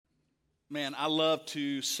Man, I love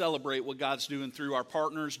to celebrate what God's doing through our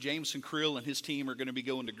partners. Jameson Krill and his team are going to be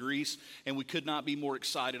going to Greece, and we could not be more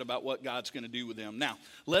excited about what God's going to do with them. Now,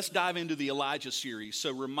 let's dive into the Elijah series.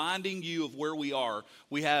 So, reminding you of where we are,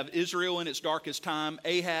 we have Israel in its darkest time,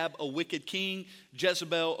 Ahab, a wicked king,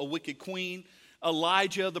 Jezebel, a wicked queen,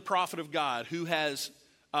 Elijah, the prophet of God, who has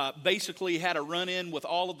basically had a run-in with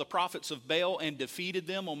all of the prophets of Baal and defeated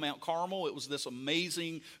them on Mount Carmel. It was this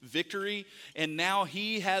amazing victory. And now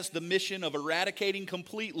he has the mission of eradicating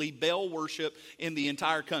completely Baal worship in the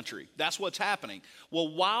entire country. That's what's happening.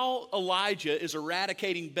 Well, while Elijah is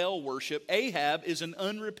eradicating Baal worship, Ahab is an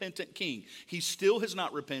unrepentant king. He still has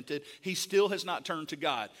not repented. He still has not turned to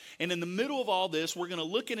God. And in the middle of all this, we're going to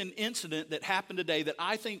look at an incident that happened today that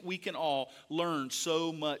I think we can all learn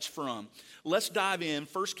so much from. Let's dive in.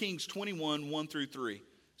 1 Kings 21, 1 through 3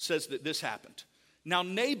 says that this happened. Now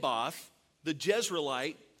Naboth, the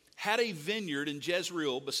Jezreelite, had a vineyard in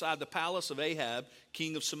Jezreel beside the palace of Ahab,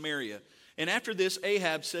 king of Samaria. And after this,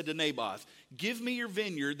 Ahab said to Naboth, "Give me your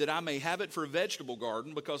vineyard that I may have it for a vegetable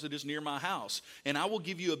garden, because it is near my house. And I will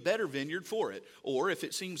give you a better vineyard for it. Or if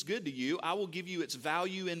it seems good to you, I will give you its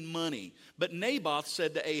value in money." But Naboth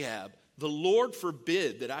said to Ahab, "The Lord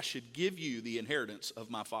forbid that I should give you the inheritance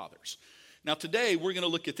of my fathers." Now today we're going to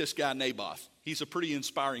look at this guy Naboth. He's a pretty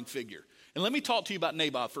inspiring figure. And let me talk to you about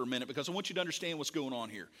Naboth for a minute, because I want you to understand what's going on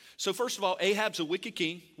here. So first of all, Ahab's a wicked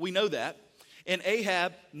king. We know that. And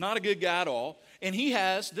Ahab, not a good guy at all. And he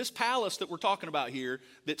has this palace that we're talking about here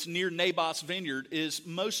that's near Naboth's vineyard. Is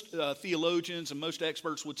most theologians and most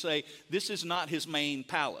experts would say this is not his main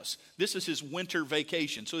palace. This is his winter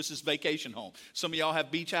vacation. So this is his vacation home. Some of y'all have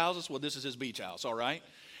beach houses. Well, this is his beach house, all right?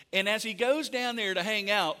 And as he goes down there to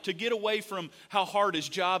hang out, to get away from how hard his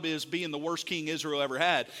job is being the worst king Israel ever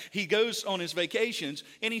had, he goes on his vacations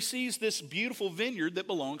and he sees this beautiful vineyard that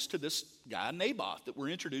belongs to this guy Naboth that we're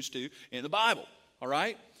introduced to in the Bible, all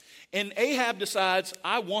right? And Ahab decides,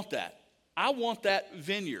 I want that. I want that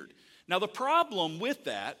vineyard. Now the problem with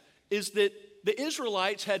that is that the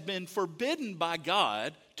Israelites had been forbidden by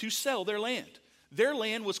God to sell their land. Their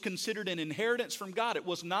land was considered an inheritance from God. It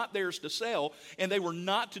was not theirs to sell, and they were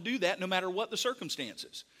not to do that no matter what the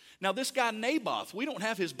circumstances. Now, this guy Naboth, we don't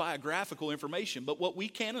have his biographical information, but what we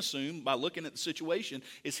can assume by looking at the situation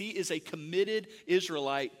is he is a committed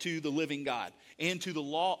Israelite to the living God and to the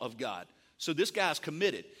law of God. So this guy's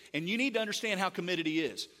committed, and you need to understand how committed he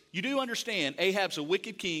is. You do understand Ahab's a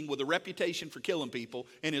wicked king with a reputation for killing people,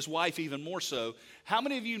 and his wife even more so. How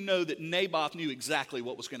many of you know that Naboth knew exactly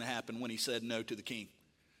what was going to happen when he said no to the king?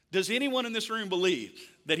 Does anyone in this room believe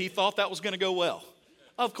that he thought that was going to go well?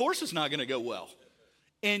 Of course it's not going to go well.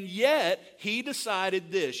 And yet, he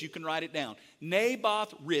decided this. You can write it down.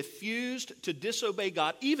 Naboth refused to disobey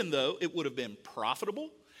God, even though it would have been profitable,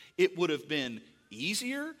 it would have been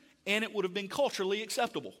easier, and it would have been culturally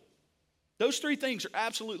acceptable. Those three things are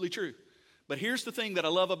absolutely true. But here's the thing that I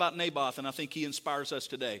love about Naboth, and I think he inspires us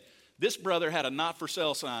today. This brother had a not for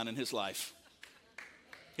sale sign in his life.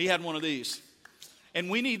 He had one of these. And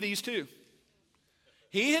we need these too.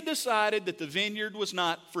 He had decided that the vineyard was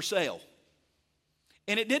not for sale.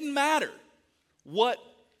 And it didn't matter what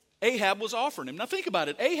Ahab was offering him. Now think about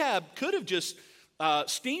it. Ahab could have just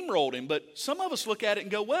steamrolled him, but some of us look at it and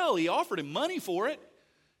go, well, he offered him money for it.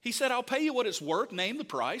 He said, I'll pay you what it's worth, name the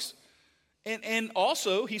price. And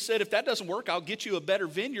also, he said, if that doesn't work, I'll get you a better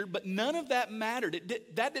vineyard. But none of that mattered.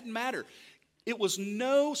 That didn't matter. It was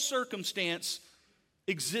no circumstance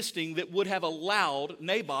existing that would have allowed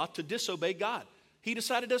Naboth to disobey God. He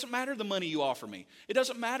decided, it doesn't matter the money you offer me. It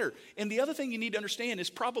doesn't matter. And the other thing you need to understand is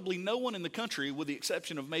probably no one in the country, with the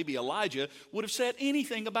exception of maybe Elijah, would have said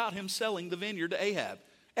anything about him selling the vineyard to Ahab.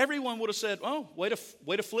 Everyone would have said, oh, way to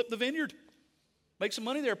flip the vineyard. Make some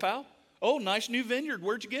money there, pal. Oh, nice new vineyard.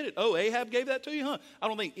 Where'd you get it? Oh, Ahab gave that to you, huh? I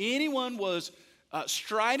don't think anyone was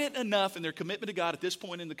strident enough in their commitment to God at this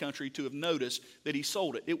point in the country to have noticed that he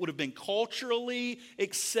sold it. It would have been culturally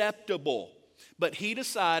acceptable. But he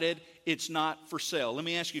decided it's not for sale. Let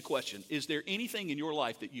me ask you a question. Is there anything in your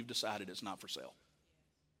life that you've decided it's not for sale?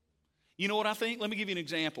 You know what I think? Let me give you an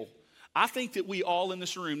example. I think that we all in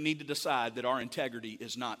this room need to decide that our integrity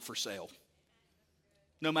is not for sale.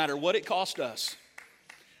 No matter what it cost us.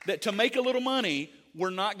 That to make a little money, we're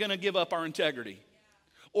not going to give up our integrity.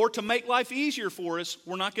 Or to make life easier for us,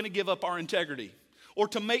 we're not going to give up our integrity. Or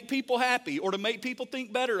to make people happy, or to make people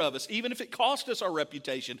think better of us, even if it cost us our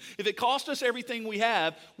reputation. If it cost us everything we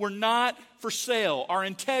have, we're not for sale. Our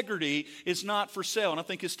integrity is not for sale. And I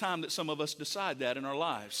think it's time that some of us decide that in our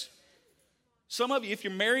lives. Some of you, if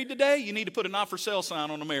you're married today, you need to put a not for sale sign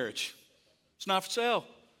on a marriage. It's not for sale.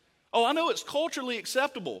 Oh, I know it's culturally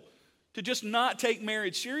acceptable to just not take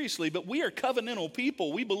marriage seriously, but we are covenantal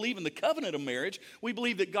people. We believe in the covenant of marriage. We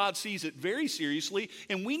believe that God sees it very seriously,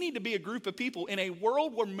 and we need to be a group of people in a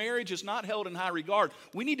world where marriage is not held in high regard.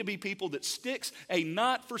 We need to be people that sticks a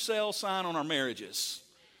not for sale sign on our marriages.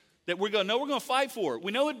 That we're going to fight for it.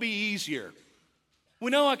 We know it'd be easier.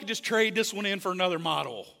 We know I could just trade this one in for another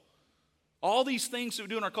model. All these things that we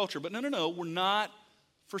do in our culture, but no, we're not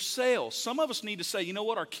for sale. Some of us need to say, you know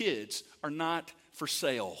what, our kids are not for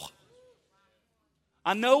sale.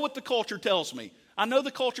 I know what the culture tells me. I know the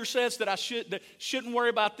culture says that shouldn't worry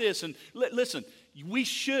about this. And listen, we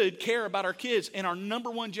should care about our kids, and our number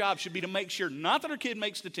one job should be to make sure not that our kid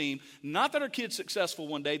makes the team, not that our kid's successful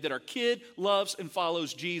one day, that our kid loves and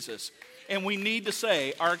follows Jesus. And we need to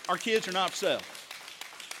say our kids are not for sale.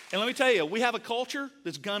 And let me tell you, we have a culture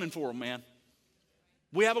that's gunning for them, man.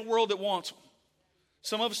 We have a world that wants them.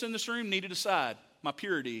 Some of us in this room need to decide, my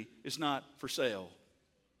purity is not for sale.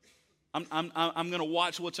 I'm going to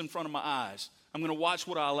watch what's in front of my eyes. I'm going to watch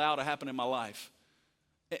what I allow to happen in my life.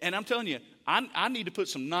 And I'm telling you, I need to put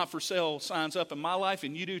some not for sale signs up in my life,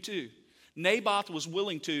 and you do too. Naboth was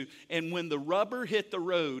willing to, and when the rubber hit the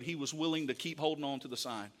road, he was willing to keep holding on to the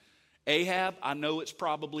sign. Ahab, I know it's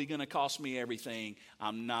probably going to cost me everything.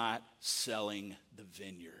 I'm not selling the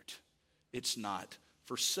vineyard. It's not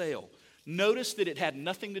for sale. Notice that it had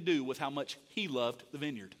nothing to do with how much he loved the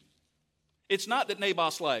vineyard. It's not that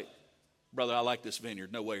Naboth's like, brother, I like this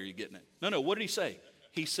vineyard. No way are you getting it. No, what did he say?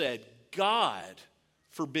 He said, God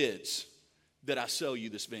forbids that I sell you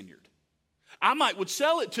this vineyard. I would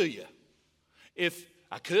sell it to you if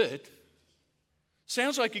I could.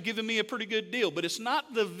 Sounds like you're giving me a pretty good deal, but it's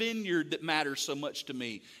not the vineyard that matters so much to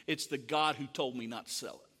me. It's the God who told me not to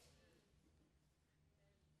sell it.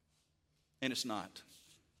 And it's not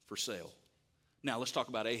for sale. Now, let's talk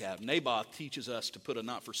about Ahab. Naboth teaches us to put a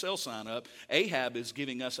not for sale sign up. Ahab is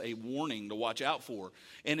giving us a warning to watch out for.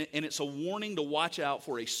 And it's a warning to watch out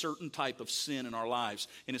for a certain type of sin in our lives.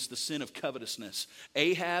 And it's the sin of covetousness.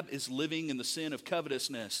 Ahab is living in the sin of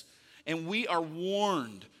covetousness. And we are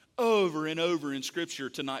warned over and over in Scripture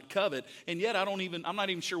to not covet. And yet I'm not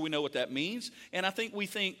even sure we know what that means. And I think we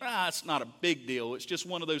think, it's not a big deal. It's just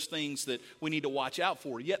one of those things that we need to watch out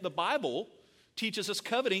for. Yet the Bible teaches us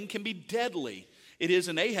coveting can be deadly. It is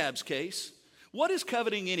in Ahab's case. What is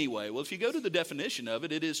coveting anyway? Well, if you go to the definition of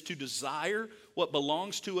it, it is to desire what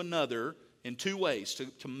belongs to another in two ways.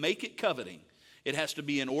 To make it coveting, it has to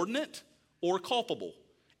be inordinate or culpable.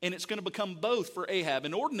 And it's going to become both for Ahab.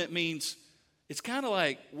 Inordinate means it's kind of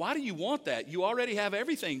like, why do you want that? You already have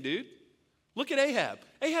everything, dude. Look at Ahab.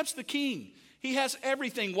 Ahab's the king. He has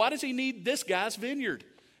everything. Why does he need this guy's vineyard?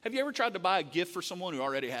 Have you ever tried to buy a gift for someone who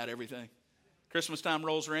already had everything? Christmas time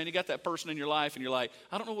rolls around, you got that person in your life, and you're like,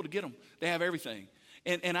 I don't know what to get them. They have everything.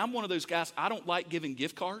 And I'm one of those guys, I don't like giving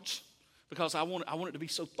gift cards because I want it to be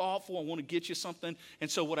so thoughtful. I want to get you something. And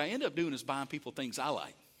so what I end up doing is buying people things I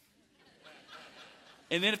like.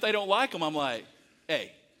 And then if they don't like them, I'm like,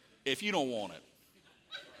 hey, if you don't want it,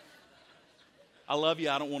 I love you.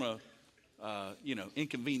 I don't want to,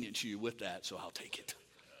 inconvenience you with that, so I'll take it.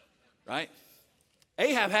 Right?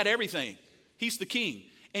 Ahab had everything. He's the king.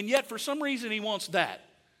 And yet, for some reason, he wants that.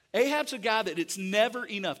 Ahab's a guy that it's never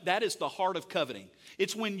enough. That is the heart of coveting.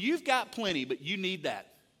 It's when you've got plenty, but you need that.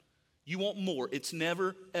 You want more. It's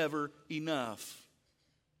never, ever enough.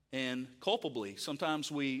 And culpably, sometimes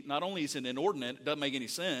not only is it inordinate, it doesn't make any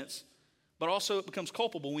sense, but also it becomes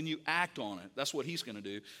culpable when you act on it. That's what he's going to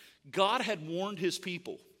do. God had warned his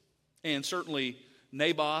people, and certainly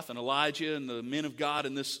Naboth and Elijah and the men of God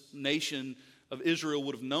in this nation of Israel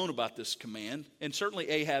would have known about this command, and certainly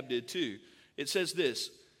Ahab did too. It says this,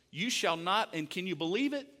 you shall not, and can you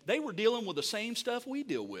believe it? They were dealing with the same stuff we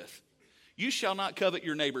deal with. You shall not covet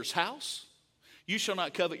your neighbor's house. You shall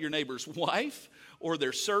not covet your neighbor's wife or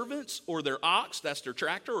their servants or their ox, that's their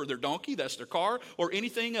tractor, or their donkey, that's their car, or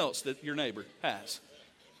anything else that your neighbor has.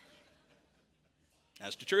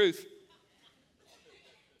 That's the truth.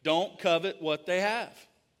 Don't covet what they have.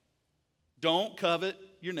 Don't covet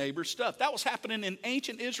your neighbor's stuff. That was happening in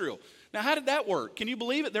ancient Israel. Now, how did that work? Can you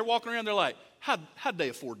believe it? They're walking around, they're like, how'd they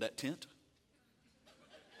afford that tent?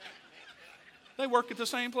 They work at the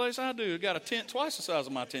same place I do. Got a tent twice the size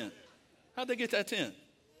of my tent. How'd they get that tent?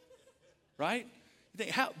 Right?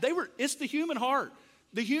 It's the human heart.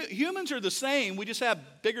 The humans are the same. We just have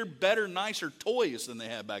bigger, better, nicer toys than they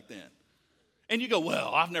had back then. And you go,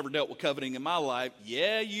 well, I've never dealt with coveting in my life.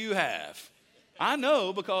 Yeah, you have. I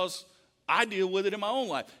know because I deal with it in my own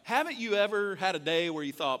life. Haven't you ever had a day where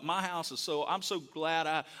you thought, my house is I'm so glad,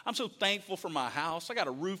 I'm so thankful for my house. I got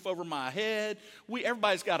a roof over my head.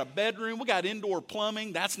 Everybody's got a bedroom. We got indoor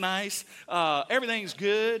plumbing. That's nice. Everything's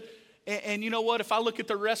good. And you know what? If I look at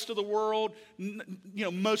the rest of the world,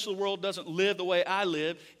 most of the world doesn't live the way I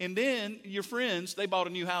live. And then your friends, they bought a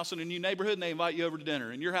new house in a new neighborhood and they invite you over to dinner.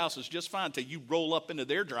 And your house is just fine until you roll up into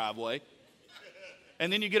their driveway.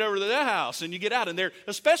 And then you get over to their house and you get out. And they're,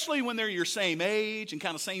 especially when they're your same age and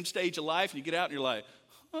kind of same stage of life, and you get out and you're like,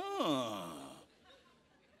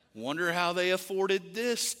 wonder how they afforded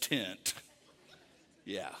this tent.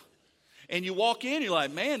 Yeah. And you walk in, you're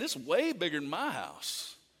like, man, this is way bigger than my house.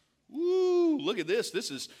 Woo, look at this.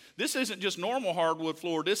 This isn't just normal hardwood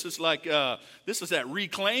floor. This is like, this is that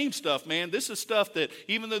reclaimed stuff, man. This is stuff that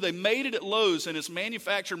even though they made it at Lowe's and it's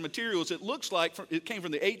manufactured materials, it looks like it came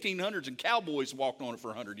from the 1800s and cowboys walked on it for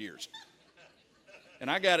 100 years. And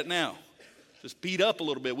I got it now. Just beat up a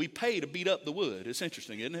little bit. We pay to beat up the wood. It's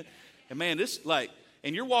interesting, isn't it? And man,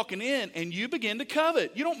 and you're walking in and you begin to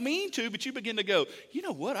covet. You don't mean to, but you begin to go, you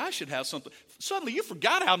know what? I should have something. Suddenly you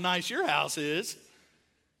forgot how nice your house is.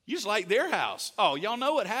 You just like their house. Oh, y'all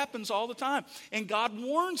know it happens all the time. And God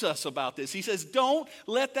warns us about this. He says, don't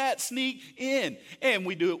let that sneak in. And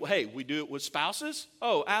we do it with spouses.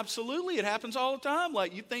 Oh, absolutely. It happens all the time.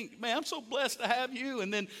 Like you think, man, I'm so blessed to have you.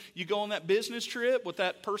 And then you go on that business trip with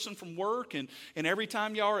that person from work. And every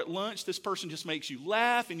time y'all are at lunch, this person just makes you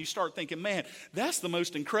laugh. And you start thinking, man, that's the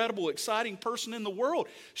most incredible, exciting person in the world.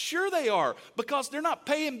 Sure they are. Because they're not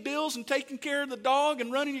paying bills and taking care of the dog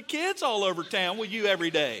and running your kids all over town with you every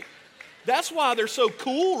day. That's why they're so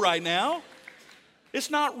cool right now.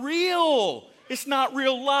 It's not real. It's not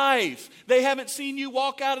real life. They haven't seen you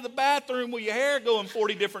walk out of the bathroom with your hair going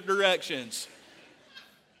 40 different directions.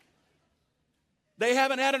 They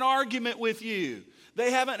haven't had an argument with you. They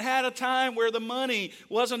haven't had a time where the money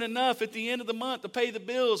wasn't enough at the end of the month to pay the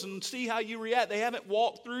bills and see how you react. They haven't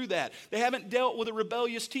walked through that. They haven't dealt with a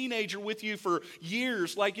rebellious teenager with you for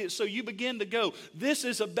years. So you begin to go, this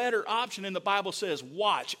is a better option. And the Bible says,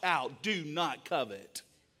 watch out, do not covet.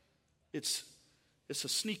 It's a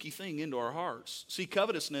sneaky thing into our hearts. See,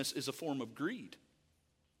 covetousness is a form of greed.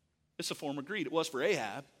 It's a form of greed. It was for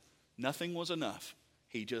Ahab. Nothing was enough.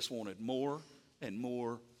 He just wanted more and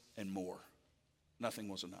more and more. Nothing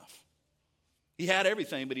was enough. He had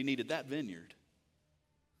everything, but he needed that vineyard.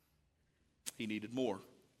 He needed more.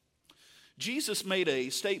 Jesus made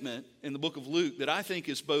a statement in the book of Luke that I think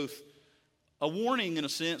is both a warning in a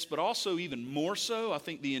sense, but also even more so, I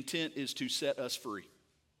think the intent is to set us free.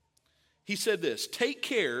 He said this, take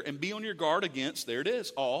care and be on your guard against, there it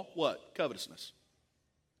is, all what? Covetousness.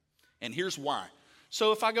 And here's why.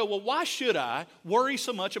 So if I go, well, why should I worry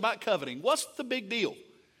so much about coveting? What's the big deal?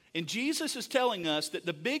 And Jesus is telling us that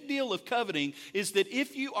the big deal of coveting is that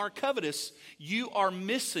if you are covetous, you are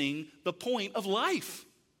missing the point of life.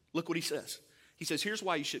 Look what he says. He says, here's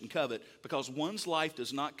why you shouldn't covet, because one's life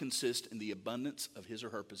does not consist in the abundance of his or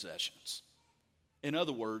her possessions. In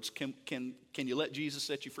other words, can you let Jesus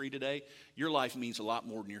set you free today? Your life means a lot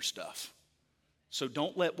more than your stuff. So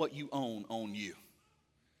don't let what you own you.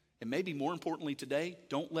 And maybe more importantly today,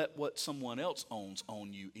 don't let what someone else owns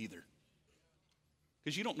own you either.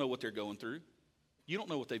 Because you don't know what they're going through. You don't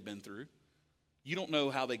know what they've been through. You don't know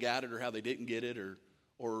how they got it or how they didn't get it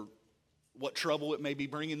or what trouble it may be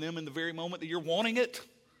bringing them in the very moment that you're wanting it.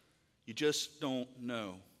 You just don't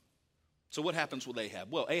know. So what happens with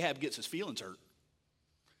Ahab? Well, Ahab gets his feelings hurt.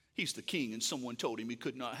 He's the king and someone told him he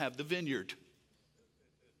could not have the vineyard.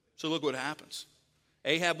 So look what happens.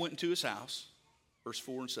 Ahab went into his house, verse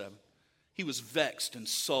 4 and 7. He was vexed and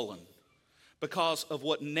sullen because of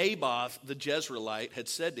what Naboth the Jezreelite had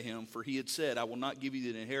said to him, for he had said, I will not give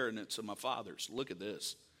you the inheritance of my fathers. Look at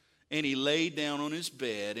this. And he laid down on his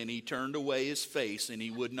bed, and he turned away his face, and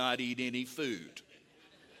he would not eat any food.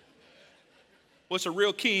 Well, it's a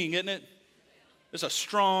real king, isn't it? It's a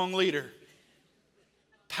strong leader.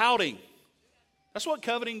 Pouting. That's what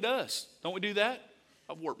coveting does. Don't we do that?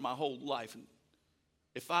 I've worked my whole life, and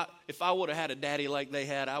if I would have had a daddy like they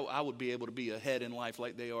had, I would be able to be ahead in life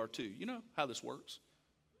like they are too. You know how this works?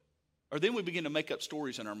 Or then we begin to make up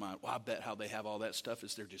stories in our mind. Well, I bet how they have all that stuff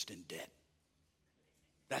is they're just in debt.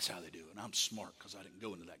 That's how they do it. And I'm smart because I didn't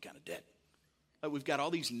go into that kind of debt. Like we've got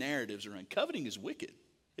all these narratives around. Coveting is wicked.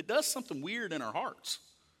 It does something weird in our hearts.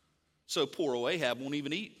 So poor old Ahab won't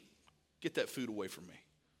even eat. Get that food away from me.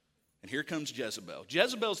 And here comes Jezebel.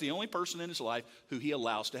 Jezebel's the only person in his life who he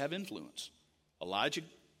allows to have influence. Elijah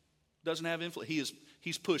doesn't have influence.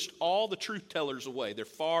 He's pushed all the truth tellers away. They're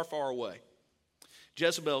far, far away.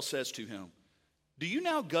 Jezebel says to him, do you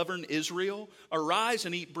now govern Israel? Arise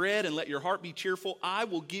and eat bread and let your heart be cheerful. I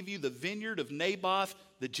will give you the vineyard of Naboth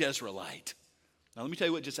the Jezreelite. Now let me tell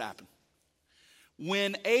you what just happened.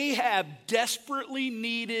 When Ahab desperately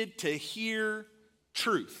needed to hear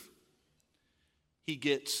truth, he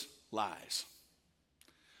gets lies.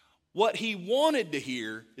 What he wanted to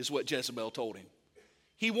hear is what Jezebel told him.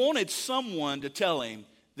 He wanted someone to tell him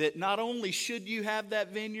that not only should you have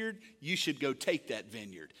that vineyard, you should go take that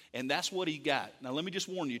vineyard. And that's what he got. Now, let me just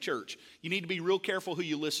warn you, church. You need to be real careful who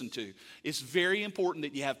you listen to. It's very important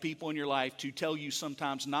that you have people in your life to tell you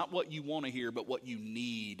sometimes not what you want to hear, but what you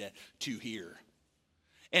need to hear.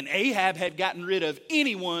 And Ahab had gotten rid of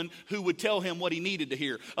anyone who would tell him what he needed to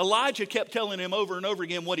hear. Elijah kept telling him over and over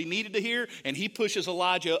again what he needed to hear, and he pushes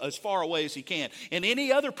Elijah as far away as he can. And any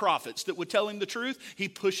other prophets that would tell him the truth, he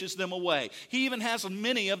pushes them away. He even has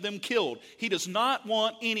many of them killed. He does not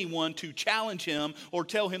want anyone to challenge him or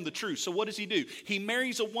tell him the truth. So what does he do? He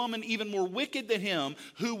marries a woman even more wicked than him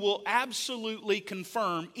who will absolutely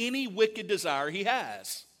confirm any wicked desire he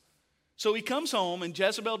has. So he comes home, and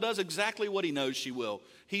Jezebel does exactly what he knows she will.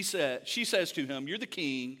 She says to him, "You're the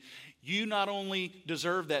king. You not only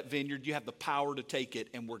deserve that vineyard, you have the power to take it,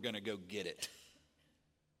 and we're going to go get it."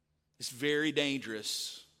 It's very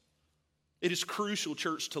dangerous. It is crucial,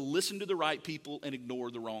 church, to listen to the right people and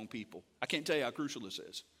ignore the wrong people. I can't tell you how crucial this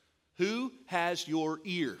is. Who has your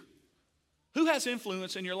ear? Who has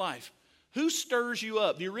influence in your life? Who stirs you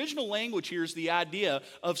up? The original language here is the idea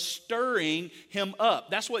of stirring him up.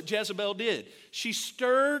 That's what Jezebel did. She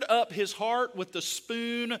stirred up his heart with the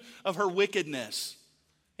spoon of her wickedness.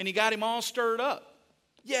 And he got him all stirred up.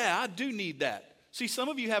 Yeah, I do need that. See, some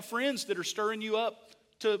of you have friends that are stirring you up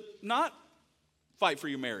to not fight for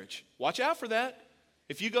your marriage. Watch out for that.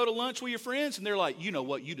 If you go to lunch with your friends and they're like, "You know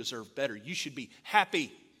what, you deserve better. You should be happy."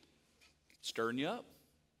 Stirring you up.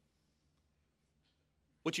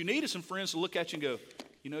 What you need is some friends to look at you and go,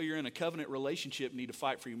 "You know, you're in a covenant relationship, need to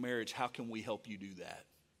fight for your marriage. How can we help you do that?"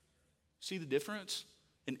 See the difference?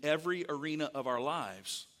 In every arena of our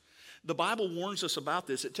lives. The Bible warns us about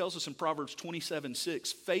this. It tells us in Proverbs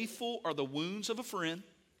 27:6, "Faithful are the wounds of a friend,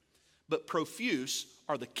 but profuse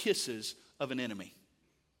are the kisses of an enemy."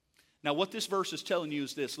 Now, what this verse is telling you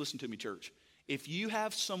is this. Listen to me, church. If you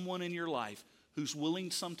have someone in your life who's willing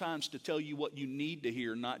sometimes to tell you what you need to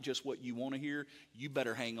hear, not just what you want to hear, you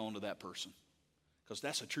better hang on to that person, because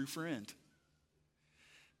that's a true friend.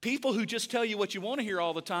 People who just tell you what you want to hear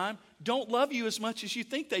all the time don't love you as much as you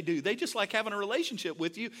think they do. They just like having a relationship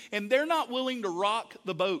with you, and they're not willing to rock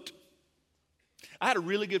the boat. I had a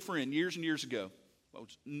really good friend years and years ago,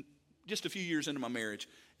 just a few years into my marriage,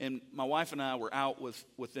 and my wife and I were out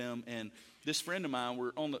with them, and this friend of mine,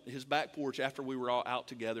 we're on his back porch after we were all out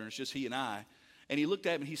together, and it's just he and I. And he looked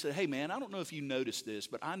at me and he said, "Hey, man, I don't know if you noticed this,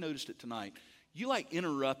 but I noticed it tonight. You like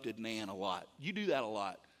interrupted Nan a lot. You do that a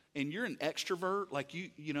lot. And you're an extrovert, like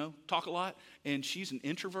you talk a lot. And she's an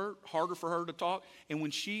introvert, harder for her to talk. And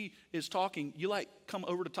when she is talking, you like come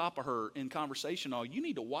over the top of her in conversation. All you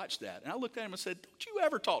need to watch that." And I looked at him and said, "Don't you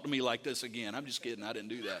ever talk to me like this again." I'm just kidding. I didn't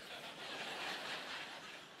do that.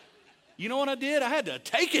 You know what I did? I had to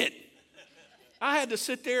take it. I had to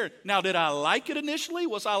sit there. Now, did I like it initially?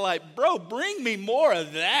 Was I like, "Bro, bring me more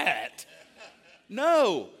of that"?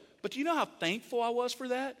 No. But do you know how thankful I was for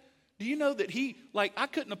that? Do you know that I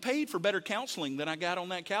couldn't have paid for better counseling than I got on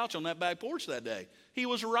that couch on that back porch that day. He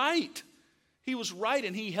was right. He was right,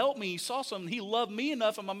 and he helped me. He saw something. He loved me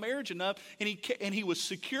enough and my marriage enough, and he was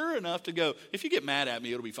secure enough to go, "If you get mad at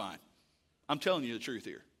me, it'll be fine." I'm telling you the truth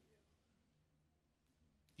here.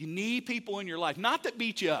 You need people in your life, not that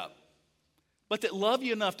beat you up, but that love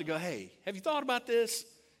you enough to go, "Hey, have you thought about this?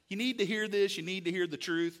 You need to hear this. You need to hear the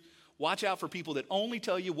truth." Watch out for people that only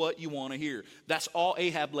tell you what you want to hear. That's all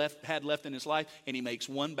Ahab had left in his life, and he makes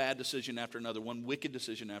one bad decision after another, one wicked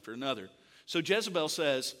decision after another. So Jezebel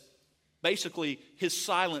says, basically, his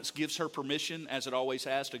silence gives her permission, as it always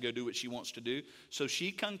has, to go do what she wants to do. So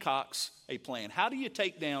she concocts a plan. How do you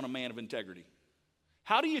take down a man of integrity?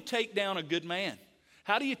 How do you take down a good man?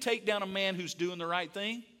 How do you take down a man who's doing the right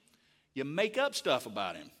thing? You make up stuff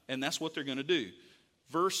about him, and that's what they're going to do.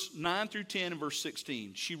 Verse 9 through 10 and verse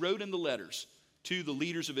 16. She wrote in the letters to the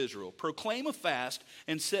leaders of Israel, "Proclaim a fast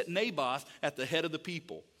and set Naboth at the head of the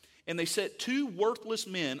people." And they set two worthless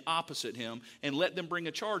men opposite him and let them bring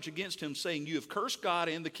a charge against him, saying, "You have cursed God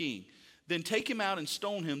and the king. Then take him out and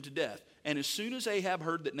stone him to death." And as soon as Ahab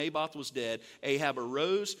heard that Naboth was dead, Ahab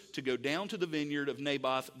arose to go down to the vineyard of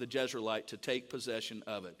Naboth the Jezreelite to take possession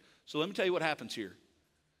of it. So let me tell you what happens here.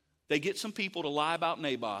 They get some people to lie about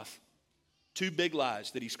Naboth. Two big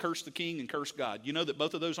lies, that he's cursed the king and cursed God. You know that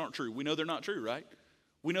both of those aren't true. We know they're not true, right?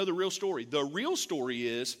 We know the real story. The real story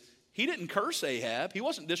is he didn't curse Ahab. He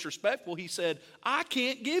wasn't disrespectful. He said, "I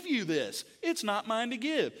can't give you this. It's not mine to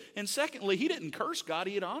give." And secondly, he didn't curse God.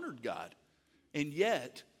 He had honored God. And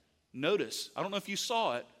yet, notice, I don't know if you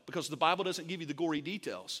saw it because the Bible doesn't give you the gory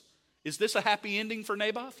details. Is this a happy ending for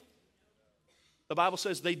Naboth? The Bible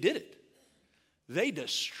says they did it. They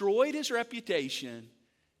destroyed his reputation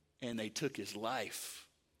and they took his life.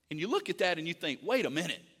 And you look at that and you think, wait a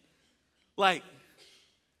minute. Like,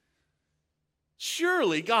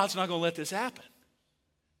 surely God's not going to let this happen.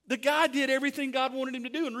 The guy did everything God wanted him to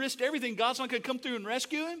do and risked everything. God's not going to come through and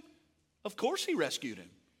rescue him? Of course he rescued him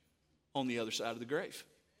on the other side of the grave.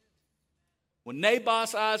 When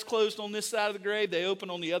Naboth's eyes closed on this side of the grave, they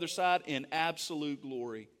opened on the other side in absolute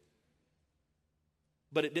glory.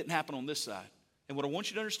 But it didn't happen on this side. And what I want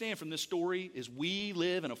you to understand from this story is we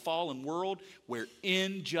live in a fallen world where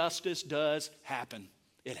injustice does happen.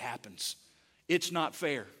 It happens. It's not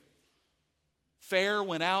fair. Fair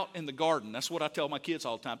went out in the garden. That's what I tell my kids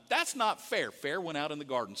all the time. That's not fair. Fair went out in the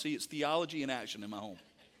garden. See, it's theology in action in my home.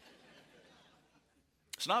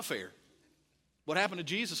 It's not fair. What happened to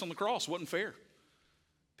Jesus on the cross wasn't fair.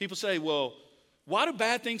 People say, well, why do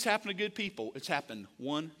bad things happen to good people? It's happened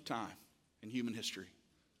one time in human history.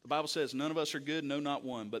 The Bible says none of us are good, no, not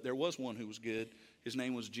one. But there was one who was good. His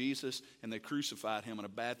name was Jesus, and they crucified him, and a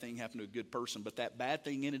bad thing happened to a good person. But that bad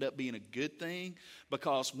thing ended up being a good thing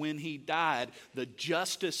because when he died, the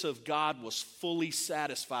justice of God was fully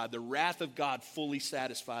satisfied. The wrath of God fully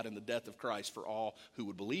satisfied in the death of Christ for all who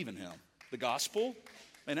would believe in him. The gospel,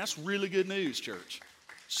 and that's really good news, church.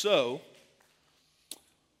 So,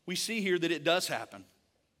 we see here that it does happen.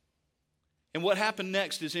 And what happened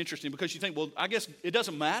next is interesting because you think, well, I guess it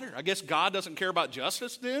doesn't matter. I guess God doesn't care about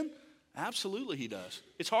justice then? Absolutely he does.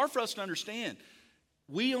 It's hard for us to understand.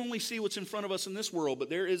 We only see what's in front of us in this world, but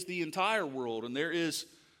there is the entire world and there is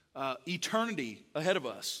eternity ahead of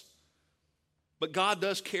us. But God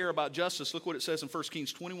does care about justice. Look what it says in 1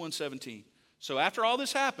 Kings 21:17. So after all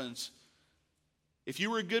this happens, if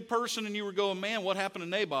you were a good person and you were going, man, what happened to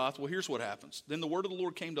Naboth? Well, here's what happens. Then the word of the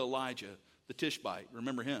Lord came to Elijah, the Tishbite,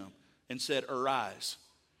 remember him, and said, arise,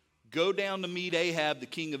 go down to meet Ahab, the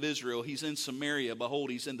king of Israel. He's in Samaria.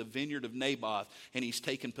 Behold, he's in the vineyard of Naboth, and he's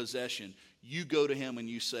taken possession. You go to him and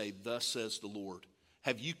you say, thus says the Lord.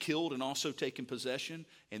 Have you killed and also taken possession?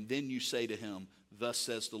 And then you say to him, thus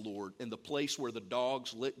says the Lord. In the place where the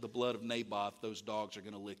dogs lick the blood of Naboth, those dogs are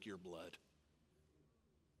going to lick your blood.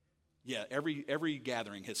 Yeah, every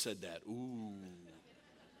gathering has said that. Ooh,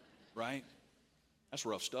 right? That's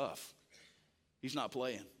rough stuff. He's not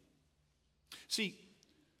playing. See,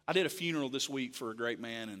 I did a funeral this week for a great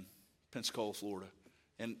man in Pensacola, Florida.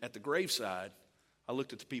 And at the graveside, I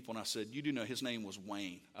looked at the people and I said, you do know his name was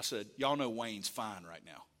Wayne. I said, y'all know Wayne's fine right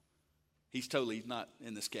now. He's not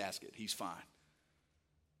in this casket. He's fine.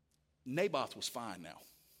 Naboth was fine now.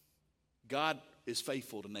 God is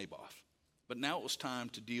faithful to Naboth. But now it was time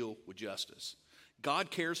to deal with justice.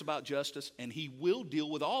 God cares about justice, and he will deal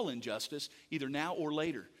with all injustice, either now or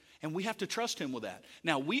later. And we have to trust him with that.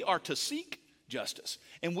 Now, we are to seek justice,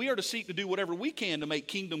 and we are to seek to do whatever we can to make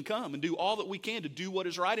kingdom come and do all that we can to do what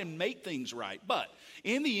is right and make things right. But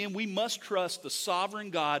in the end, we must trust the sovereign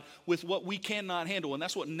God with what we cannot handle, and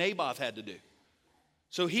that's what Naboth had to do.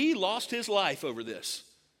 So he lost his life over this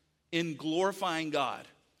in glorifying God,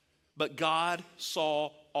 but God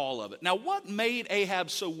saw all of it. Now, what made Ahab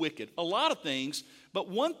so wicked? A lot of things, but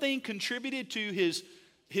one thing contributed to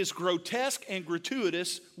his grotesque and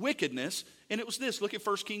gratuitous wickedness, and it was this. Look at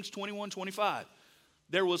 1 Kings 21:25.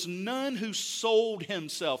 There was none who sold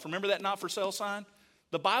himself. Remember that not for sale sign?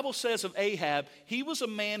 The Bible says of Ahab, he was a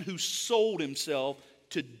man who sold himself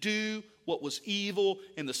to do what was evil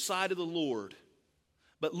in the sight of the Lord.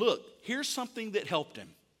 But look, here's something that helped him.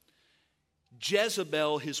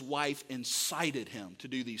 Jezebel, his wife, incited him to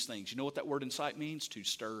do these things. You know what that word incite means? To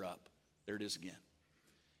stir up. There it is again.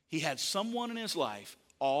 He had someone in his life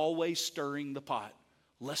always stirring the pot.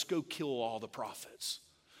 Let's go kill all the prophets.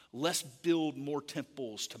 Let's build more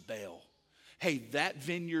temples to Baal. Hey, that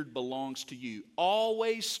vineyard belongs to you.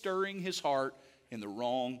 Always stirring his heart in the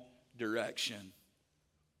wrong direction.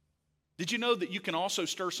 Did you know that you can also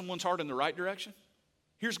stir someone's heart in the right direction?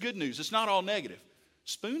 Here's good news. It's not all negative.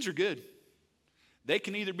 Spoons are good. They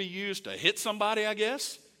can either be used to hit somebody, I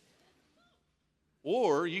guess,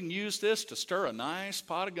 or you can use this to stir a nice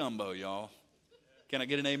pot of gumbo, y'all. Can I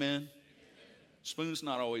get an amen? Spoon's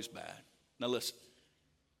not always bad. Now listen.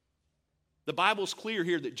 The Bible's clear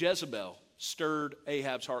here that Jezebel stirred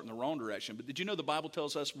Ahab's heart in the wrong direction. But did you know the Bible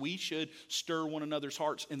tells us we should stir one another's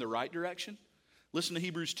hearts in the right direction? Listen to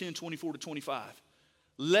Hebrews 10:24-25.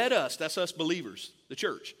 Let us, that's us believers, the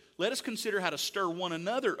church, let us consider how to stir one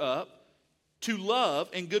another up to love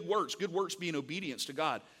and good works being obedience to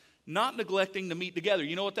God, not neglecting to meet together.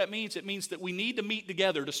 You know what that means? It means that we need to meet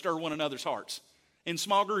together to stir one another's hearts in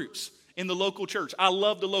small groups. in the local church. I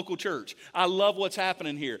love the local church. I love what's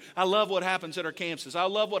happening here. I love what happens at our campuses. I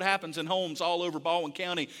love what happens in homes all over Baldwin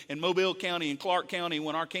County and Mobile County and Clark County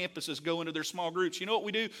when our campuses go into their small groups. You know what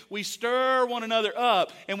we do? We stir one another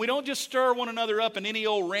up. And we don't just stir one another up in any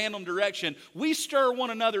old random direction. We stir one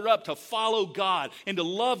another up to follow God and to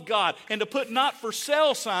love God and to put not for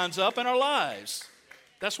sale signs up in our lives.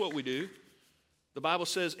 That's what we do. The Bible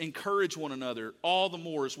says, encourage one another all the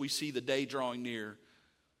more as we see the day drawing near.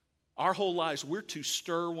 Our whole lives, we're to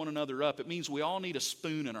stir one another up. It means we all need a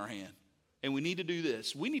spoon in our hand. And we need to do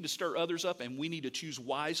this. We need to stir others up, and we need to choose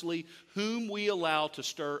wisely whom we allow to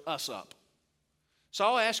stir us up. So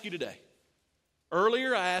I'll ask you today.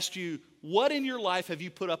 Earlier, I asked you, what in your life have you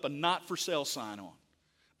put up a not for sale sign on?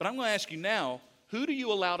 But I'm going to ask you now, who do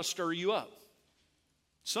you allow to stir you up?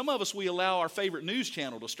 Some of us, we allow our favorite news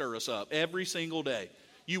channel to stir us up every single day.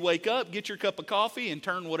 You wake up, get your cup of coffee, and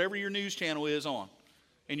turn whatever your news channel is on.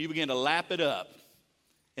 And you begin to lap it up,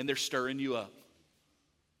 and they're stirring you up.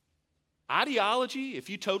 Ideology, if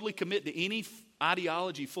you totally commit to any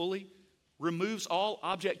ideology fully, removes all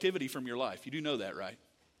objectivity from your life. You do know that, right?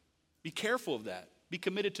 Be careful of that. Be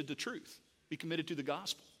committed to the truth. Be committed to the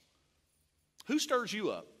gospel. Who stirs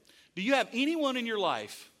you up? Do you have anyone in your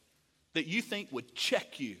life that you think would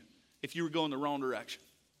check you if you were going the wrong direction?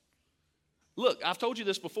 Look, I've told you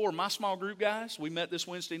this before. My small group guys, we met this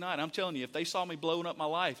Wednesday night. I'm telling you, if they saw me blowing up my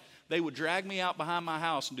life, they would drag me out behind my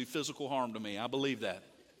house and do physical harm to me. I believe that.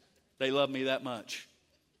 They love me that much.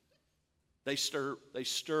 They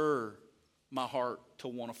stir my heart to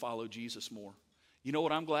want to follow Jesus more. You know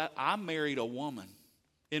what I'm glad? I married a woman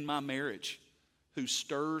in my marriage who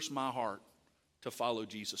stirs my heart to follow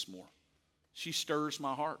Jesus more. She stirs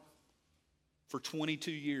my heart. For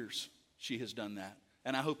 22 years, she has done that.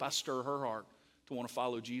 And I hope I stir her heart to want to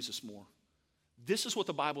follow Jesus more. This is what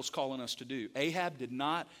the Bible's calling us to do. Ahab did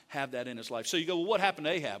not have that in his life. So you go, well, what happened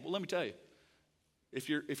to Ahab? Well, let me tell you. If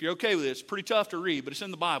you're okay with it, it's pretty tough to read, but it's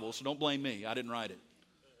in the Bible, so don't blame me. I didn't write it.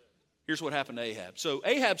 Here's what happened to Ahab. So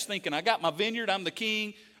Ahab's thinking, I got my vineyard, I'm the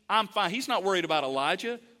king, I'm fine. He's not worried about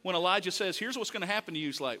Elijah. When Elijah says, here's what's going to happen to you,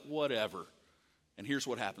 he's like, whatever. And here's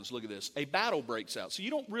what happens. Look at this. A battle breaks out. So you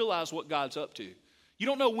don't realize what God's up to. You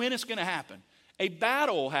don't know when it's going to happen. A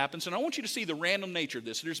battle happens, and I want you to see the random nature of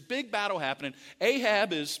this. There's a big battle happening.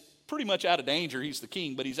 Ahab is pretty much out of danger. He's the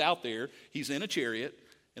king, but he's out there. He's in a chariot.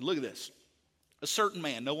 And look at this. A certain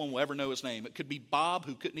man, no one will ever know his name. It could be Bob,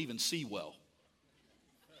 who couldn't even see well.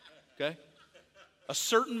 Okay? A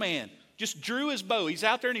certain man just drew his bow. He's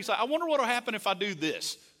out there, and he's like, I wonder what will happen if I do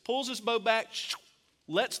this. Pulls his bow back,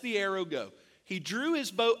 lets the arrow go. He drew his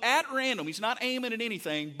bow at random. He's not aiming at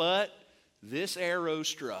anything, but this arrow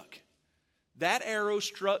struck. That arrow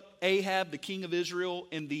struck Ahab, the king of Israel,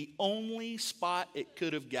 in the only spot it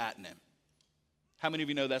could have gotten him. How many of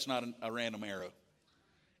you know that's not a random arrow?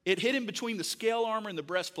 It hit him between the scale armor and the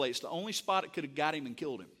breastplate. It's the only spot it could have got him and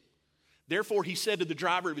killed him. Therefore, he said to the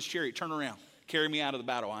driver of his chariot, turn around, carry me out of the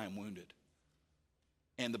battle, I am wounded.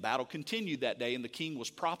 And the battle continued that day, and the king was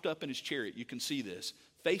propped up in his chariot. You can see this,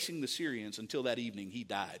 facing the Syrians until that evening he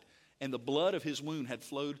died. And the blood of his wound had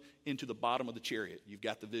flowed into the bottom of the chariot. You've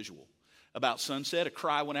got the visual. About sunset, a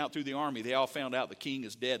cry went out through the army. They all found out the king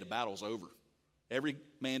is dead. The battle's over. Every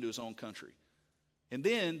man to his own country. And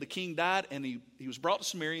then the king died, and he was brought to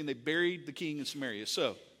Samaria, and they buried the king in Samaria.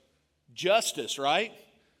 So, justice, right?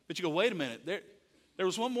 But you go, wait a minute. There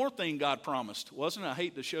was one more thing God promised, wasn't it? I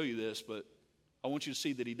hate to show you this, but I want you to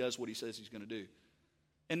see that he does what he says he's going to do.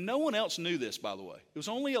 And no one else knew this, by the way. It was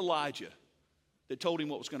only Elijah that told him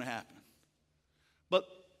what was going to happen. But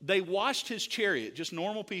they washed his chariot, just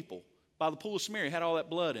normal people, by the pool of Samaria. It had all that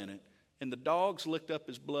blood in it. And the dogs licked up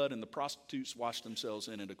his blood, and the prostitutes washed themselves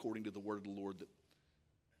in it according to the word of the Lord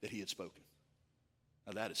that he had spoken.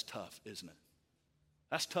 Now that is tough, isn't it?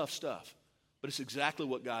 That's tough stuff. But it's exactly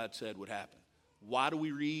what God said would happen. Why do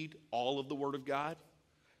we read all of the Word of God?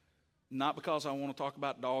 Not because I want to talk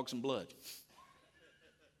about dogs and blood.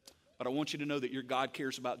 But I want you to know that your God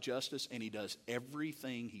cares about justice, and he does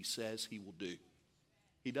everything he says he will do.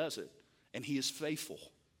 He does it. And he is faithful.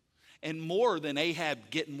 And more than Ahab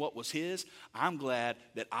getting what was his, I'm glad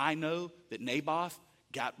that I know that Naboth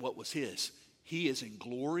got what was his. He is in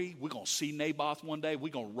glory. We're going to see Naboth one day.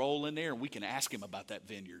 We're going to roll in there, and we can ask him about that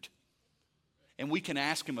vineyard. And we can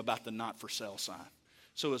ask him about the not for sale sign.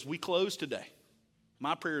 So as we close today,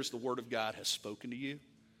 my prayer is the Word of God has spoken to you.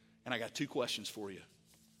 And I got two questions for you.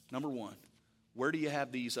 Number one, where do you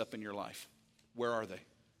have these up in your life? Where are they?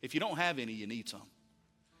 If you don't have any, you need some.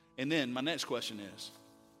 And then my next question is,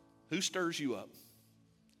 who stirs you up?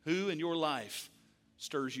 Who in your life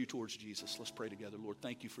stirs you towards Jesus? Let's pray together. Lord,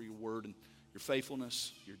 thank you for your word. And your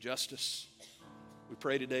faithfulness, your justice. We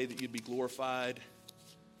pray today that you'd be glorified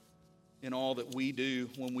in all that we do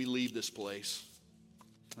when we leave this place,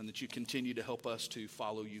 and that you continue to help us to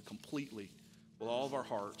follow you completely with all of our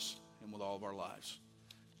hearts and with all of our lives.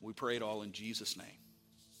 We pray it all in Jesus' name.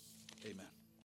 Amen.